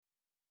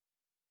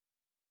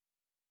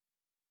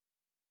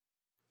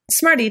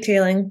Smart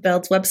Detailing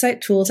builds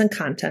website tools and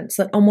content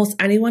so that almost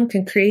anyone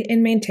can create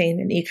and maintain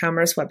an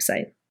e-commerce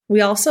website. We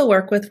also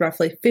work with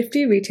roughly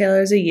 50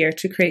 retailers a year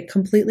to create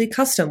completely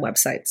custom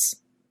websites.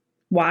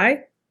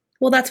 Why?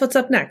 Well, that's what's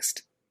up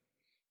next.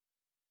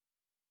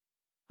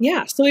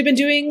 Yeah, so we've been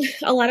doing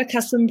a lot of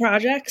custom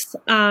projects.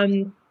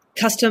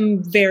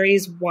 Custom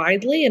varies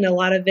widely, and a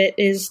lot of it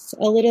is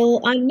a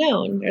little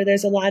unknown, or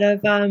there's a lot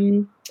of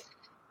kind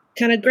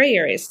of gray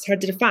areas. It's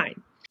hard to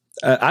define.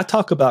 I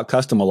talk about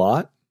custom a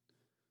lot.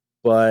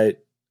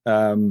 But,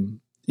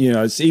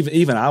 it's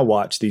even I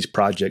watch these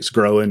projects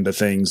grow into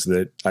things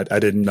that I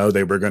didn't know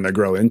they were going to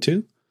grow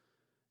into.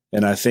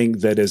 And I think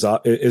that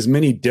as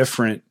many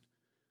different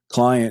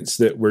clients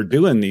that we're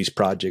doing these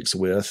projects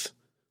with,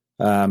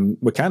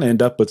 we kind of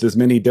end up with as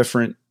many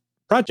different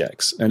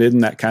projects. And isn't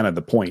that kind of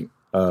the point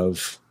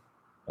of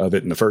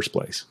it in the first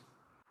place?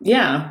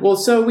 Yeah. Well,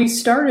 so we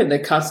started the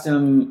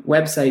custom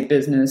website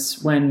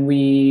business when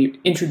we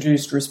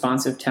introduced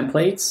responsive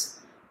templates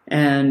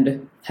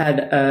and had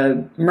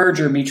a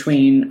merger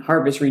between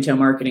Harvest Retail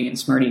Marketing and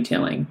Smart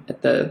Detailing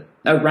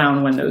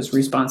around when those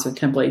responsive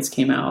templates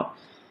came out.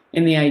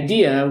 And the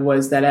idea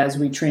was that as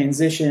we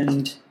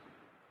transitioned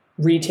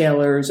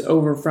retailers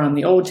over from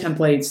the old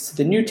templates to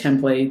the new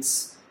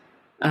templates,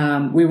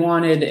 we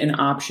wanted an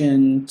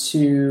option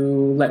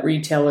to let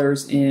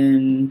retailers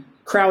in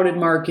crowded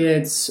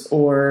markets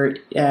or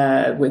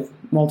with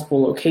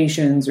multiple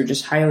locations or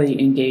just highly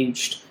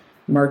engaged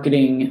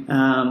marketing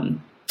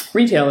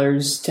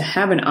retailers to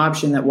have an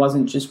option that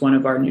wasn't just one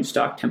of our new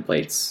stock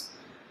templates.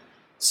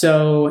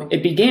 So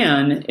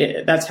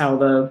that's how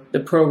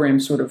the program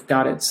sort of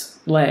got its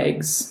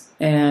legs.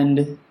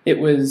 And it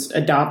was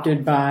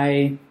adopted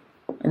by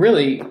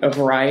really a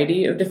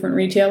variety of different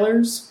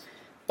retailers.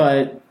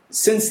 But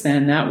since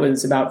then, that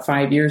was about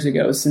 5 years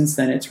ago. Since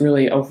then, it's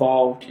really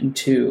evolved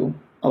into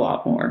a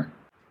lot more.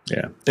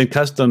 Yeah. And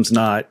custom's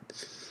not,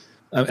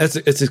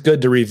 it's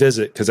good to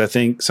revisit because I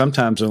think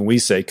sometimes when we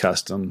say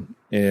custom,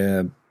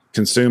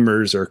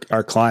 consumers or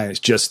our clients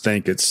just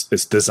think it's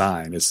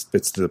design. It's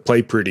the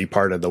play pretty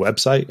part of the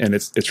website. And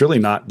it's really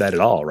not that at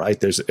all, right?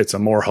 It's a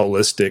more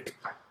holistic,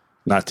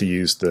 not to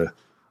use the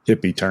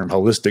hippie term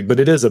holistic, but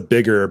it is a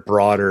bigger,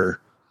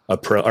 broader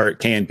approach, or it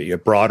can be a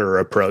broader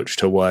approach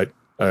to what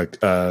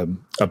a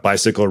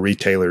bicycle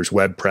retailer's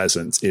web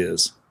presence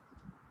is.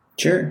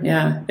 Sure.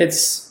 Yeah.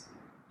 It's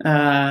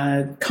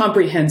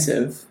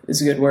comprehensive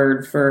is a good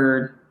word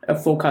for a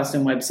full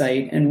custom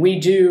website. And we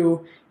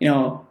do,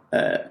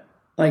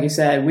 like I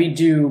said, we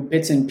do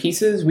bits and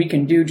pieces. We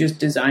can do just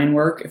design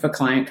work if a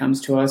client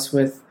comes to us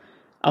with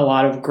a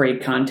lot of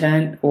great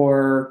content,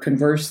 or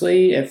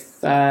conversely, if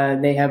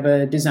they have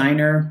a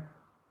designer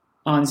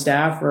on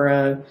staff or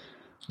a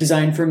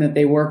design firm that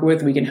they work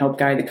with, we can help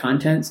guide the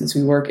content since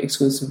we work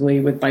exclusively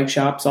with bike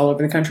shops all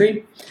over the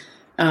country.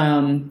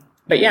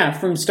 But yeah,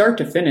 from start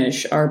to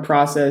finish, our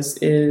process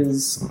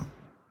is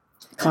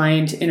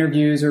client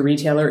interviews or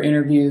retailer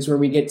interviews where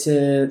we get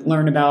to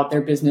learn about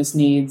their business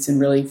needs and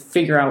really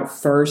figure out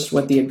first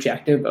what the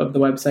objective of the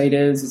website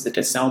is. Is it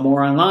to sell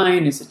more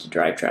online? Is it to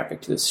drive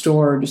traffic to the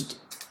store? Just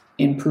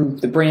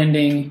improve the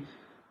branding?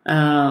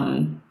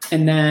 And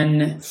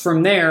then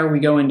from there, we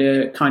go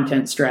into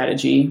content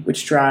strategy,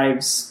 which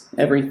drives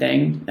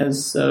everything.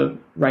 As a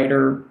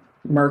writer,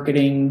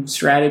 marketing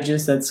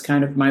strategist, that's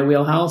kind of my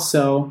wheelhouse.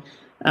 So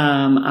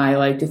I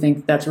like to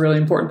think that's a really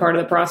important part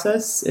of the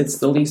process. It's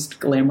the least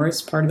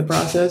glamorous part of the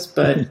process,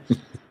 but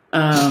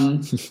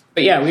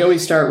yeah, we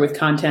always start with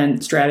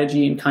content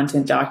strategy and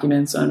content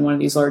documents on one of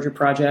these larger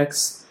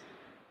projects.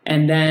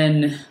 And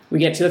then we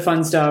get to the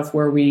fun stuff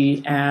where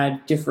we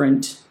add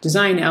different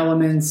design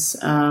elements.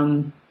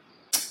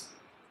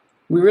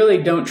 We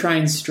really don't try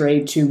and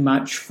stray too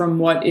much from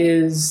what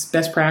is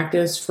best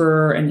practice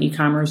for an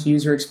e-commerce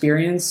user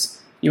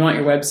experience. You want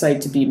your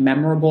website to be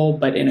memorable,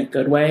 but in a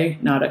good way,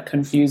 not a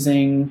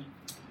confusing,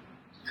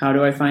 how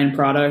do I find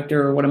product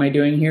or what am I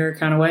doing here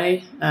kind of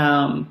way.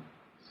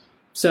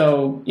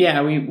 So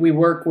yeah, we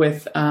work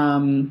with,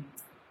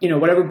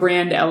 whatever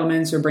brand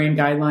elements or brand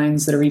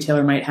guidelines that a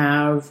retailer might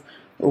have,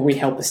 or we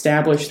help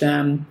establish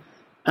them.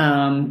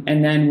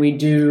 And then we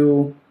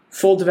do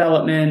full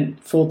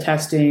development, full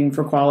testing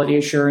for quality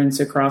assurance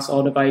across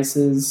all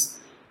devices.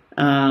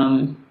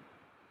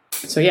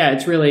 So yeah,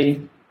 it's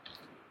really,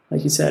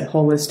 like you said,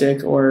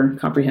 holistic or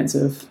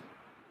comprehensive.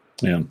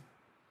 Yeah.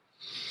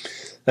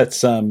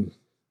 That's, I don't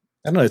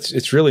know,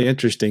 it's really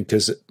interesting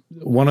because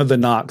one of the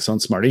knocks on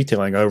Smart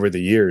Detailing over the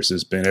years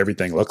has been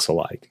everything looks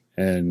alike.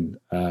 And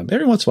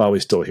every once in a while we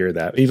still hear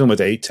that, even with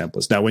 8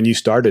 templates. Now, when you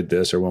started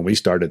this, or when we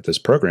started this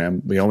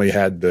program, we only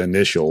had the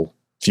initial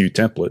few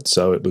templates,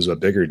 so it was a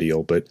bigger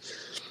deal. But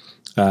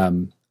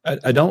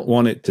I don't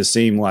want it to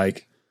seem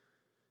like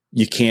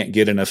you can't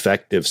get an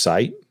effective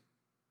site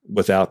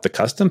without the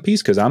custom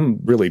piece, because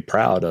I'm really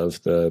proud of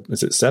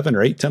is it 7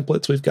 or 8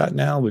 templates we've got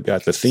now? We've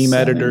got the theme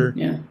 7, editor.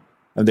 Yeah.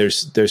 And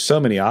there's so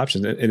many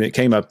options. And it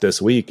came up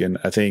this week. And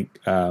I think,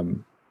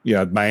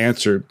 my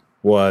answer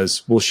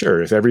was, well, sure,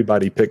 if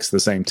everybody picks the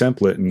same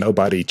template and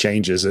nobody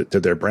changes it to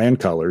their brand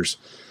colors,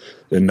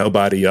 and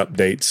nobody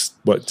updates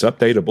what's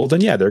updatable,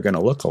 then yeah, they're going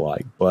to look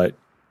alike, but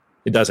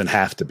it doesn't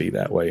have to be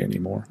that way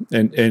anymore.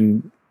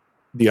 And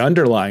the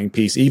underlying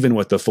piece, even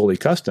with the fully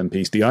custom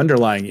piece, the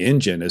underlying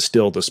engine is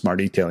still the Smart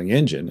Detailing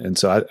engine. And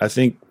so I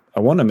think I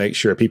want to make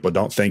sure people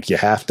don't think you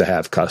have to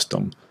have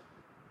custom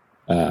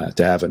to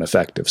have an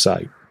effective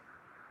site.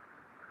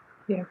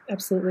 Yeah,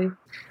 absolutely. And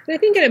I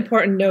think an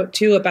important note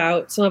too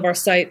about some of our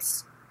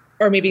sites,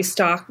 or maybe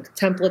stock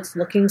templates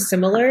looking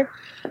similar,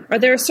 are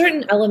there are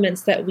certain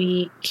elements that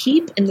we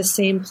keep in the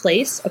same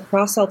place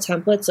across all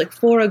templates, like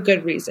for a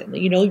good reason.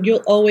 You know,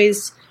 you'll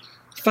always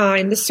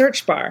find the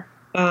search bar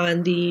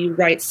on the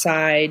right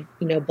side,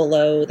 you know,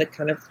 below the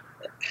kind of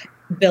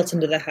built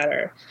into the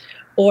header.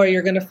 Or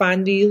you're going to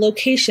find the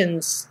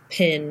locations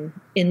pin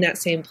in that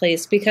same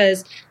place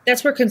because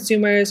that's where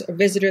consumers or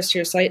visitors to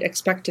your site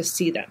expect to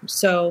see them.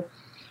 So,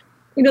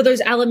 you know,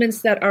 there's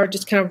elements that are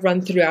just kind of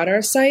run throughout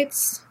our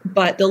sites,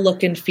 but the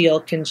look and feel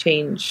can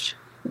change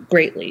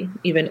greatly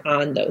even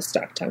on those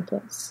stock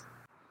templates.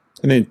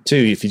 And then too,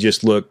 if you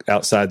just look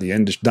outside the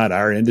industry, not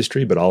our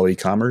industry, but all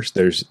e-commerce,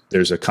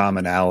 there's a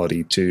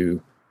commonality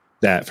to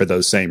that for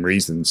those same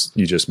reasons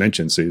you just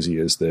mentioned, Susie,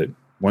 is that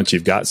once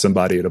you've got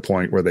somebody at a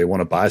point where they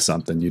want to buy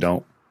something, you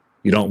don't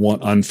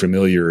want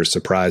unfamiliar or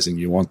surprising.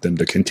 You want them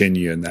to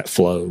continue in that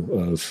flow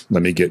of,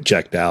 let me get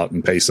checked out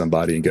and pay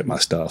somebody and get my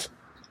stuff.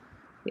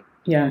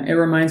 Yeah, it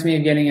reminds me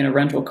of getting in a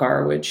rental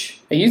car, which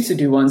I used to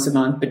do once a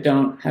month, but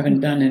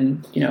haven't done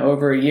in,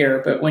 over a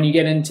year. But when you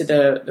get into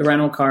the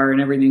rental car and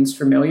everything's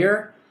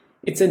familiar,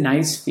 it's a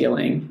nice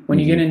feeling. When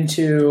you get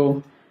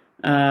into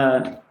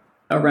a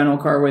rental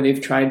car where they've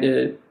tried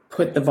to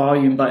put the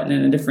volume button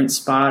in a different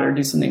spot or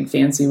do something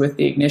fancy with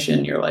the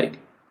ignition, you're like,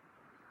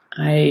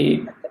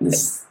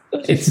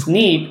 it's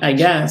neat, I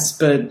guess,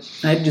 but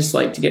I'd just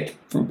like to get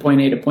from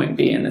point A to point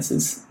B, and this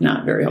is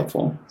not very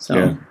helpful.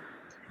 So,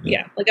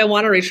 yeah, like I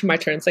want to reach for my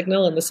turn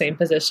signal in the same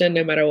position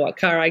no matter what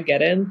car I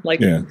get in. Like,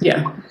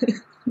 yeah.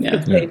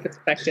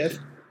 Perspective.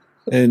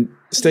 And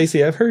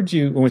Stacy, I've heard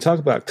you, when we talk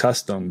about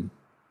custom,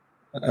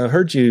 I've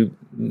heard you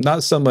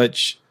not so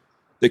much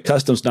that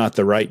custom's not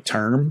the right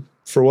term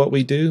for what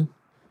we do,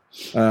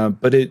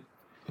 but it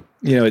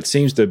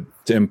seems to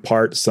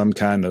impart some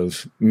kind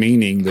of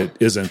meaning that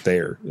isn't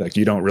there. Like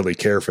you don't really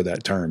care for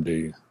that term, do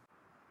you?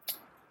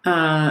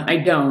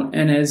 I don't.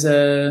 And as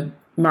a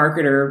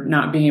marketer,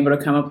 not being able to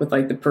come up with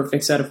like the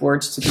perfect set of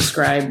words to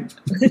describe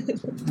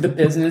the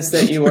business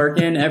that you work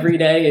in every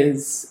day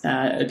is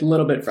a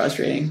little bit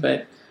frustrating.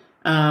 But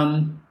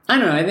I don't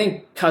know. I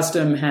think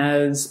custom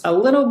has a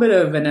little bit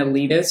of an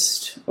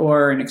elitist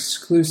or an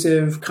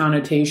exclusive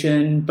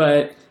connotation,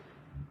 but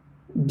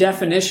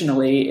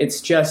definitionally, it's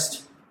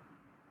just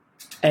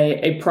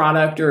a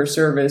product or a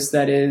service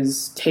that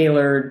is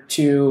tailored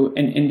to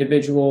an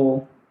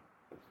individual,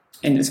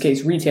 in this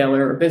case,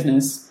 retailer or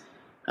business.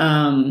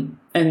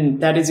 And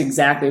that is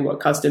exactly what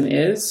custom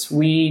is.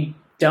 We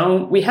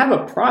have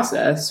a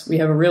process. We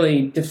have a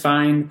really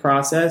defined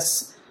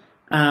process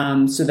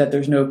so that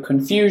there's no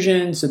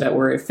confusion, so that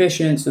we're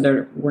efficient, so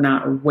that we're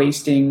not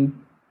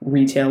wasting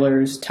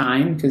retailers'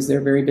 time because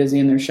they're very busy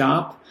in their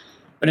shop.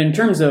 But in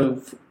terms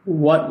of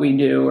what we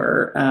do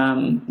or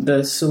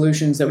the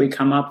solutions that we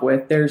come up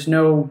with, there's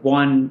no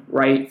one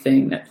right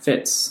thing that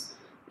fits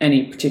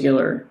any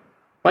particular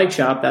bike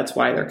shop. That's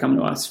why they're coming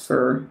to us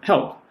for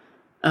help.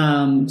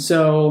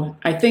 So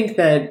I think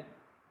that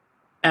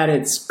at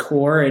its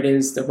core, it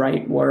is the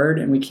right word,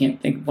 and we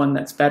can't think of one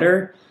that's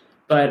better.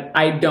 But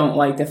I don't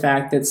like the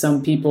fact that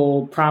some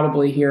people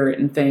probably hear it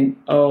and think,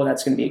 oh,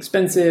 that's going to be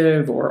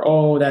expensive, or,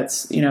 oh,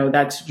 that's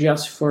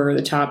just for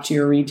the top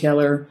tier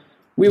retailer.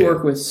 We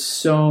work with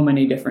so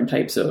many different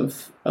types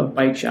of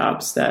bike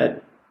shops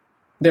that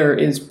there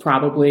is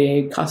probably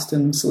a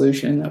custom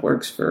solution that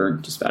works for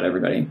just about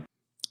everybody.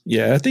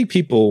 Yeah, I think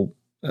people,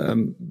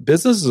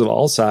 businesses of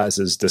all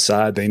sizes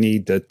decide they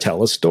need to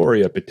tell a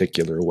story a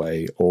particular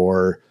way,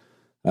 or,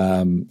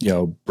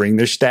 bring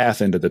their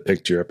staff into the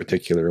picture a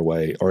particular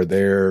way, or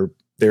their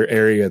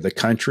area of the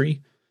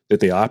country that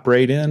they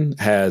operate in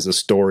has a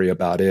story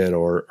about it,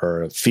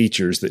 or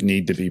features that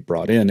need to be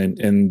brought in.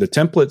 And the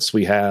templates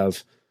we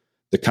have,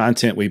 the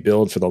content we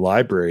build for the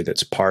library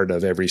that's part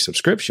of every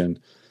subscription,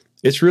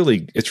 it's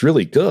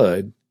really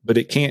good, but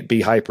it can't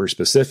be hyper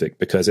specific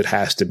because it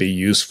has to be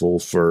useful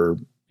for,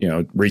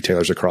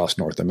 retailers across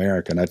North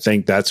America. And I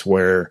think that's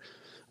where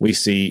we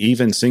see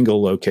even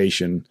single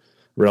location,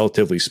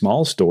 relatively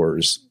small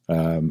stores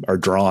are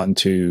drawn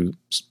to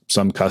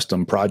some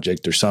custom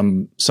project or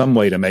some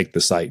way to make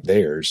the site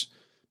theirs,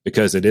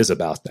 because it is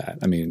about that.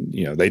 I mean,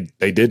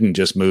 they didn't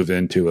just move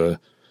into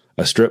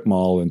a strip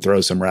mall and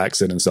throw some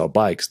racks in and sell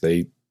bikes.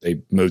 They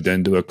moved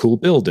into a cool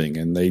building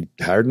and they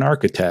hired an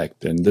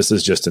architect, and this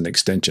is just an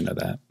extension of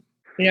that.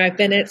 I've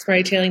been at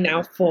Smart Detailing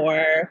now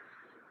for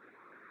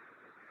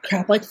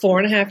like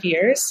 4.5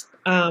 years.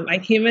 I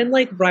came in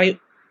like right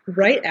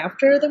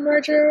after the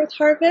merger with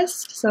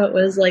Harvest, so it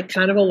was like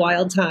kind of a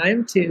wild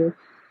time to,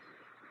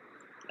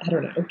 I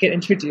don't know, get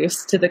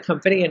introduced to the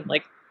company, and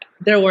like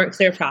there weren't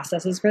clear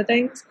processes for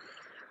things.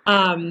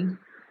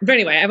 But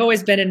anyway, I've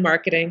always been in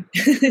marketing.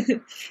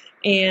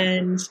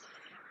 And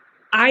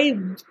I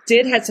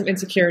did have some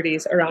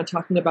insecurities around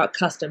talking about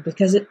custom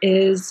because it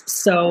is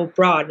so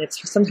broad. And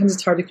sometimes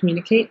it's hard to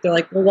communicate. They're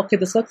like, well, what could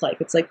this look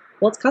like? It's like,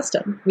 well, it's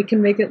custom. We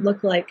can make it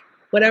look like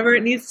whatever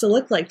it needs to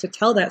look like to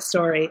tell that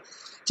story,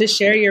 to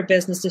share your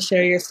business, to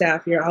share your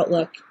staff, your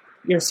outlook,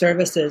 your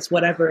services,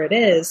 whatever it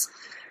is.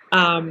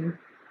 And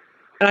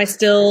I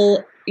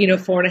still,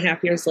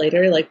 4.5 years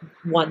later,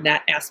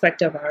 that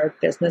aspect of our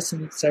business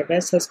and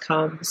service has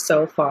come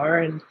so far.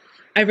 And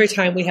every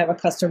time we have a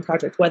custom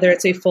project, whether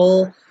it's a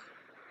full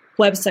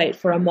website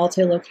for a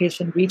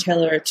multi-location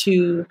retailer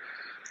to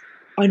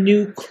a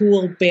new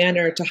cool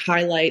banner to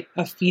highlight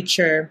a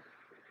feature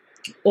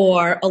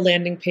or a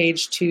landing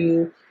page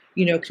to,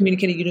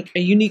 communicate a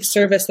unique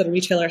service that a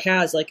retailer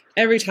has,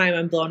 every time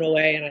I'm blown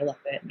away and I love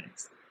it.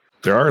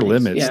 There are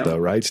limits though,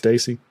 right,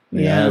 Stacy?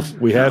 We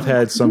have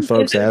had some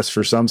folks ask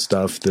for some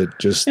stuff that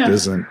just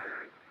isn't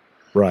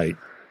right.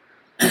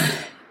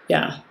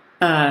 Yeah.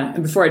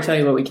 Before I tell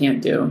you what we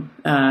can't do,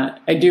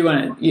 I do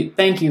want to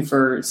thank you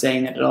for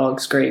saying that it all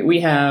looks great. We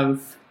have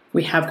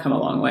come a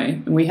long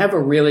way, and we have a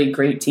really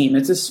great team.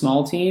 It's a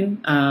small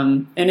team,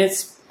 and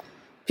it's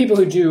people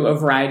who do a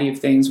variety of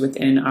things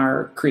within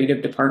our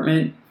creative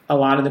department. A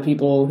lot of the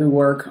people who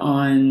work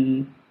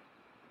on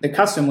the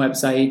custom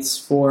websites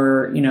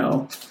for,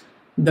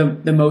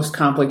 the most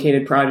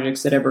complicated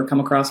projects that ever come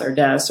across our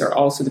desks are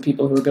also the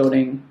people who are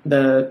building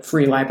the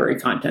free library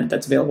content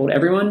that's available to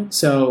everyone.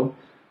 So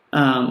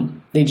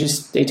they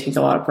take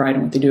a lot of pride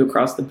in what they do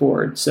across the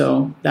board.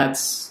 So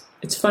it's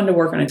fun to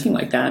work on a team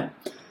like that.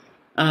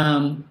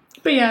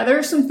 But yeah, there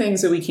are some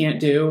things that we can't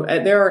do.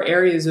 There are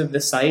areas of the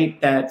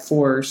site that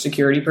for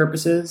security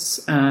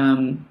purposes,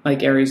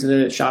 like areas of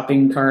the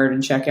shopping cart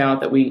and checkout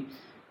that we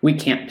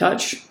can't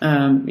touch.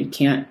 We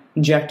can't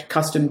inject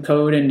custom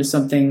code into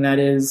something that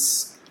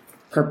is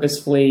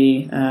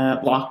purposefully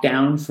locked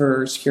down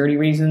for security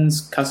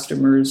reasons.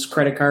 Customers'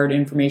 credit card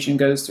information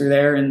goes through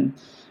there, and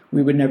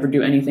we would never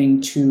do anything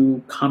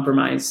to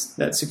compromise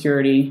that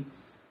security.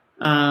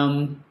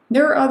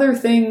 There are other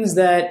things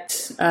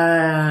that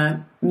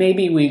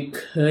maybe we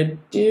could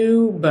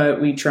do,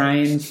 but we try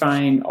and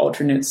find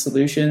alternate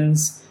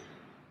solutions.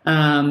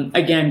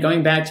 Again,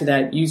 going back to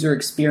that user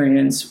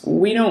experience,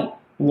 we don't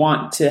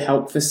want to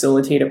help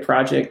facilitate a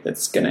project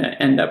that's going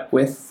to end up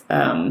with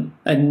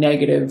a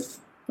negative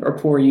or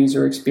poor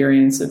user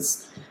experience.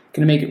 It's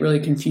going to make it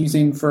really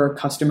confusing for a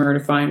customer to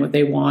find what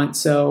they want.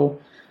 So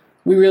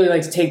we really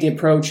like to take the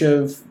approach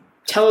of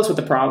tell us what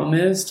the problem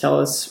is, tell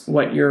us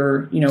what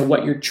you're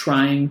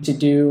trying to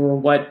do or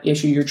what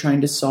issue you're trying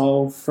to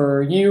solve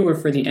for you or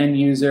for the end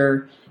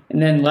user,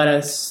 and then let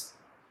us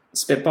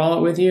spitball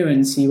it with you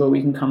and see what we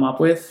can come up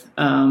with.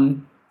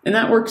 And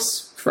that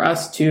works for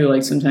us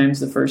too. Sometimes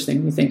the first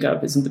thing we think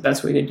of isn't the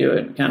best way to do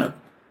it. We kind of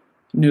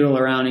noodle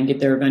around and get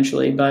there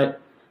eventually. But,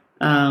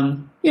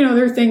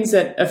 there are things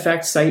that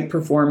affect site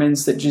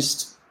performance that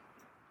just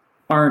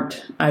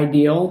aren't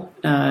ideal,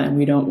 and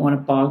we don't want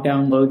to bog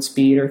down load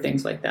speed or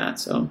things like that.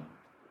 So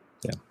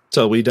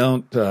we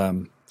don't.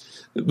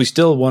 We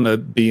still want to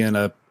be in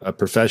a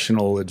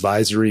professional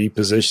advisory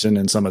position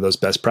in some of those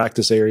best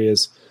practice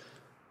areas.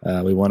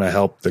 We want to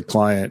help the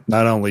client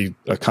not only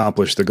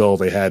accomplish the goal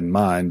they had in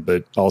mind,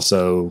 but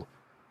also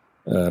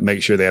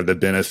make sure they have the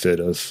benefit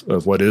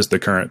of what is the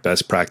current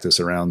best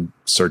practice around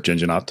search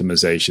engine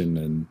optimization.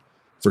 And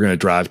if we're going to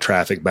drive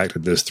traffic back to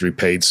this through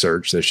paid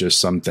search, there's just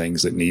some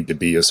things that need to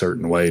be a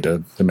certain way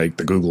to make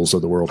the Googles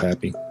of the world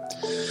happy.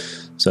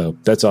 So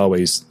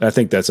I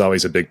think that's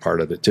always a big part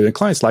of it too. And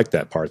clients like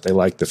that part. They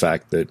like the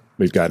fact that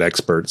we've got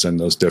experts in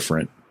those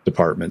different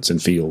departments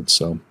and fields.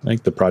 So I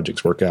think the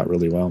projects work out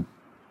really well.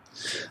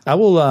 I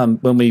will,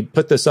 when we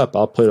put this up,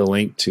 I'll put a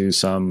link to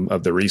some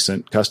of the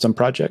recent custom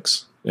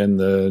projects in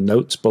the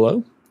notes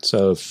below.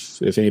 So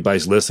if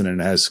anybody's listening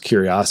and has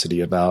curiosity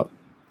about,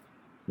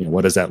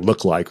 what does that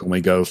look like when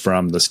we go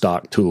from the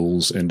stock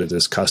tools into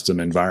this custom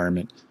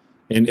environment?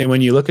 And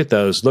when you look at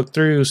those, look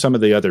through some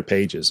of the other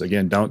pages.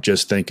 Again, don't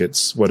just think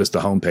it's what does the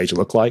homepage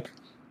look like.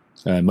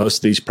 Most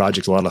of these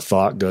projects, a lot of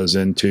thought goes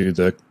into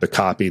the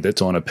copy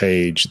that's on a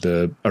page,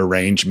 the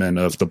arrangement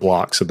of the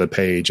blocks of the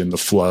page, and the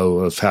flow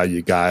of how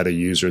you guide a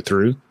user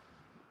through.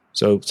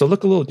 So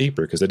look a little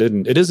deeper, because it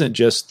isn't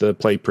just the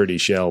play pretty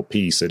shell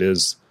piece. It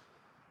is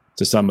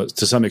to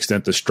some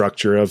extent the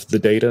structure of the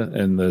data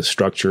and the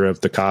structure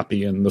of the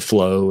copy and the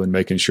flow, and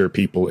making sure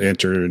people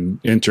enter and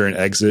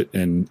exit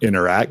and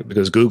interact,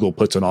 because Google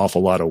puts an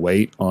awful lot of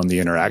weight on the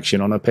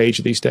interaction on a page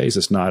these days.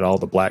 It's not all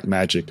the black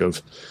magic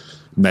of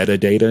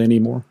metadata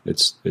anymore.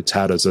 It's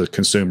how does a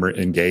consumer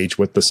engage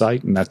with the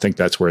site, and I think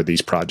that's where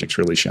these projects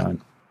really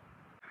shine.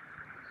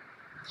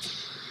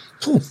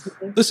 Cool.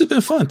 This has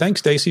been fun. Thanks,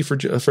 Stacy, for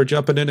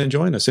jumping in and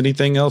joining us.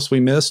 Anything else we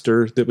missed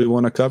or that we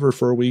want to cover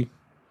before we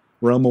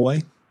roam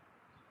away?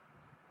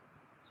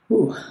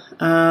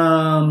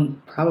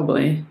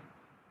 Probably.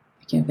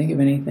 I can't think of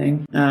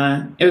anything.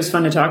 It was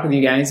fun to talk with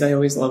you guys. I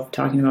always love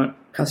talking about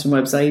custom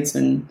websites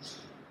and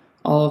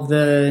all of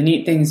the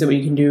neat things that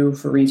we can do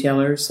for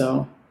retailers.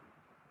 So,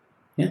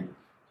 yeah.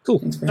 Cool.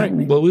 Thanks for All right. having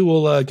me. Well, we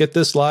will get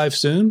this live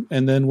soon,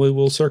 and then we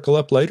will circle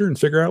up later and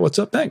figure out what's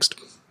up next.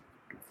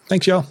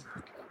 Thanks, y'all.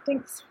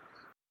 Thanks.